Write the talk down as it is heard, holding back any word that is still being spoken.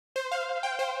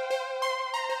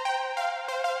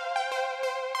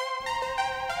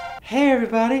Hey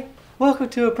everybody, welcome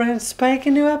to a brand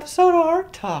spanking new episode of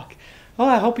Art Talk. Oh,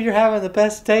 I hope you're having the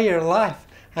best day of your life.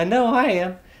 I know I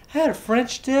am. I had a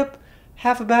French dip,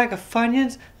 half a bag of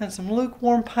Funyuns, and some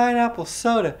lukewarm pineapple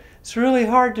soda. It's really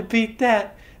hard to beat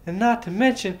that. And not to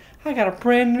mention, I got a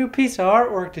brand new piece of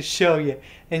artwork to show you.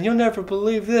 And you'll never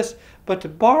believe this, but to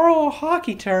borrow a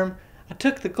hockey term, I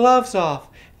took the gloves off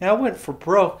and I went for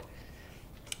broke.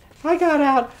 I got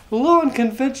out a little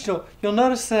unconventional. You'll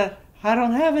notice that I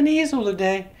don't have an easel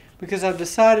today because I've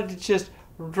decided to just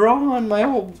draw on my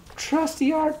old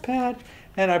trusty art pad,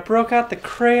 and I broke out the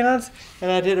crayons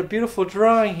and I did a beautiful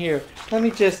drawing here.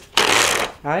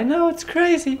 I know it's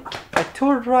crazy. I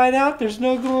tore it right out. There's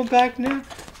no going back now.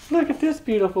 Look at this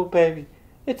beautiful baby.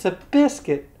 It's a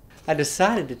biscuit. I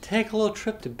decided to take a little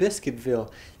trip to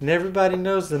Biscuitville, and everybody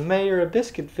knows the mayor of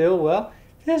Biscuitville. Well,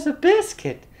 there's a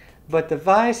biscuit, but the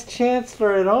vice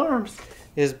chancellor at arms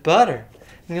is butter.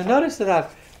 And you'll notice that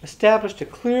I've established a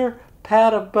clear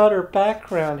pad of butter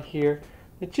background here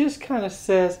that just kind of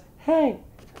says, hey,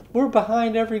 we're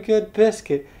behind every good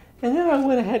biscuit. And then I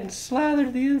went ahead and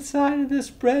slathered the inside of this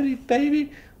bready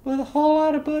baby with a whole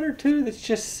lot of butter too that's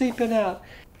just seeping out.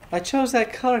 I chose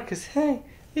that color because, hey,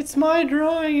 it's my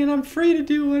drawing and I'm free to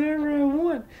do whatever I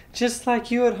want. Just like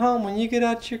you at home when you get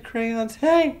out your crayons.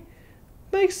 Hey,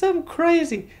 make something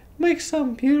crazy. Make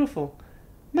something beautiful.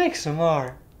 Make some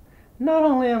art. Not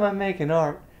only am I making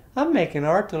art, I'm making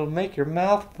art that'll make your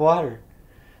mouth water.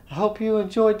 I hope you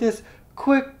enjoyed this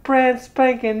quick, brand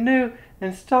spanking new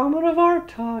installment of Art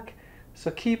Talk.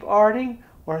 So keep arting,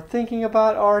 or thinking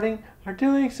about arting, or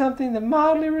doing something that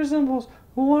mildly resembles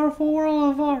a wonderful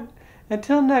world of art.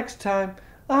 Until next time,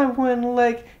 I'm Win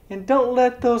Lake, and don't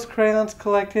let those crayons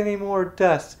collect any more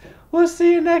dust. We'll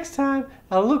see you next time.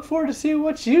 I look forward to seeing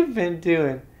what you've been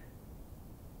doing.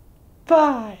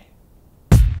 Bye.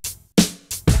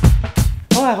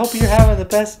 Oh, I hope you're having the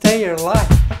best day of your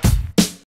life.